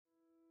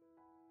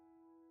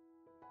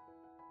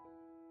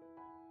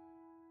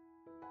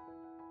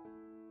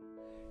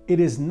It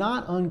is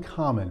not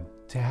uncommon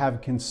to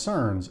have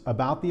concerns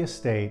about the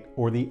estate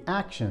or the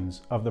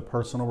actions of the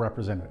personal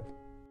representative.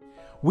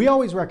 We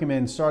always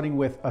recommend starting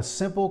with a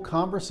simple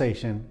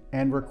conversation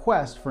and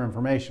request for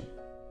information.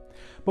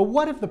 But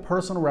what if the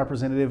personal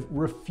representative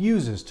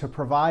refuses to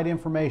provide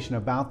information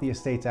about the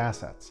estate's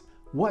assets?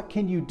 What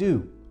can you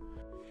do?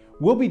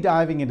 We'll be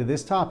diving into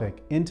this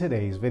topic in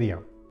today's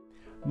video.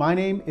 My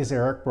name is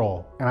Eric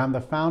Broll, and I'm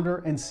the founder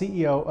and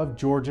CEO of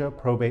Georgia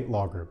Probate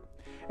Law Group.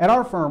 At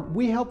our firm,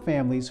 we help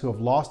families who have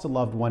lost a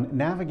loved one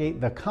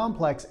navigate the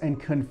complex and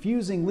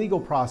confusing legal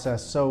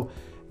process so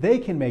they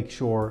can make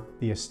sure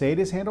the estate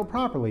is handled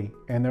properly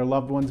and their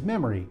loved one's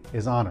memory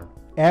is honored.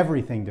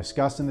 Everything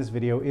discussed in this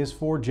video is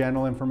for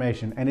general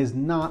information and is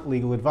not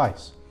legal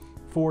advice.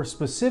 For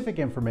specific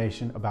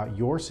information about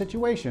your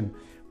situation,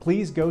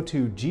 please go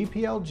to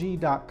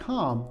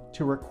gplg.com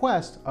to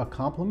request a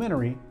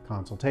complimentary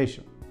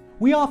consultation.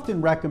 We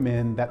often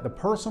recommend that the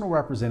personal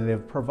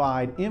representative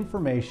provide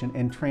information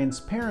and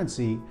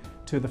transparency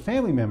to the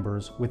family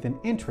members with an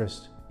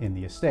interest in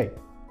the estate.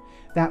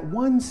 That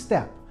one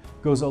step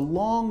goes a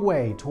long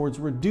way towards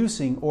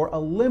reducing or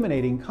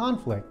eliminating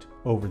conflict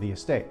over the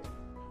estate.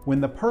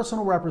 When the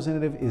personal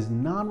representative is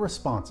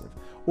non-responsive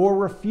or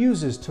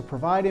refuses to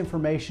provide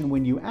information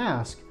when you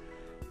ask,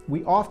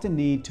 we often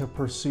need to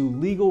pursue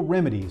legal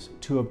remedies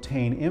to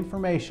obtain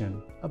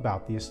information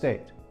about the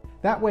estate.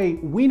 That way,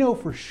 we know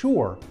for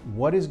sure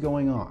what is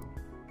going on.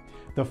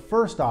 The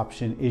first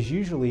option is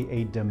usually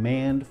a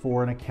demand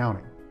for an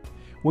accounting.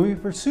 When we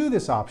pursue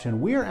this option,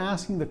 we are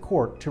asking the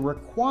court to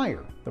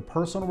require the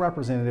personal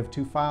representative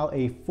to file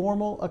a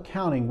formal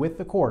accounting with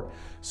the court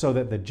so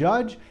that the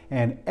judge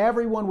and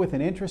everyone with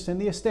an interest in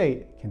the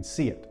estate can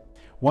see it.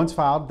 Once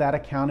filed, that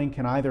accounting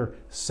can either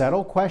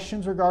settle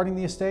questions regarding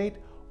the estate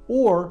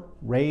or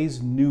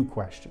raise new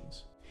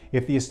questions.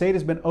 If the estate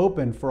has been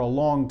open for a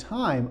long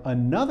time,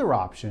 another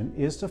option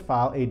is to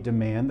file a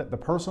demand that the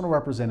personal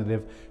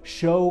representative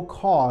show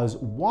cause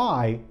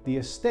why the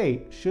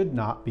estate should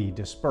not be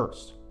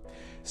dispersed.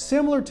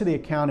 Similar to the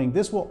accounting,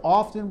 this will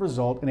often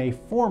result in a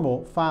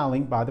formal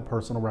filing by the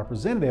personal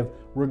representative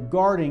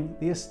regarding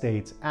the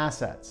estate's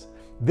assets.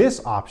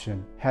 This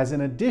option has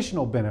an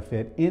additional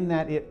benefit in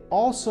that it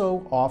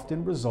also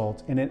often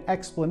results in an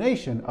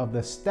explanation of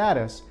the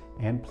status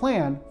and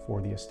plan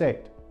for the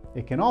estate.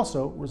 It can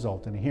also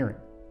result in a hearing.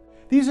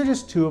 These are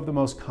just two of the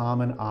most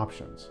common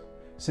options.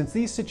 Since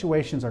these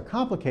situations are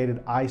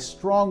complicated, I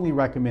strongly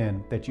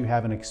recommend that you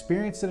have an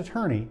experienced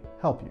attorney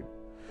help you.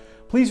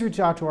 Please reach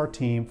out to our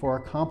team for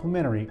a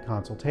complimentary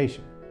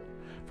consultation.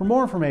 For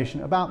more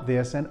information about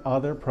this and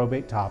other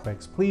probate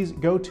topics, please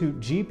go to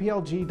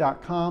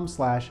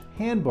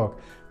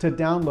gplg.com/handbook to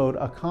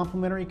download a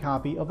complimentary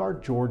copy of our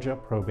Georgia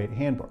Probate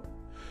Handbook.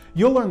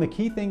 You'll learn the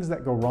key things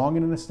that go wrong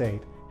in an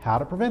estate, how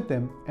to prevent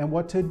them, and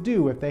what to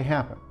do if they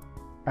happen.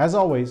 As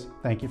always,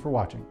 thank you for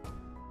watching.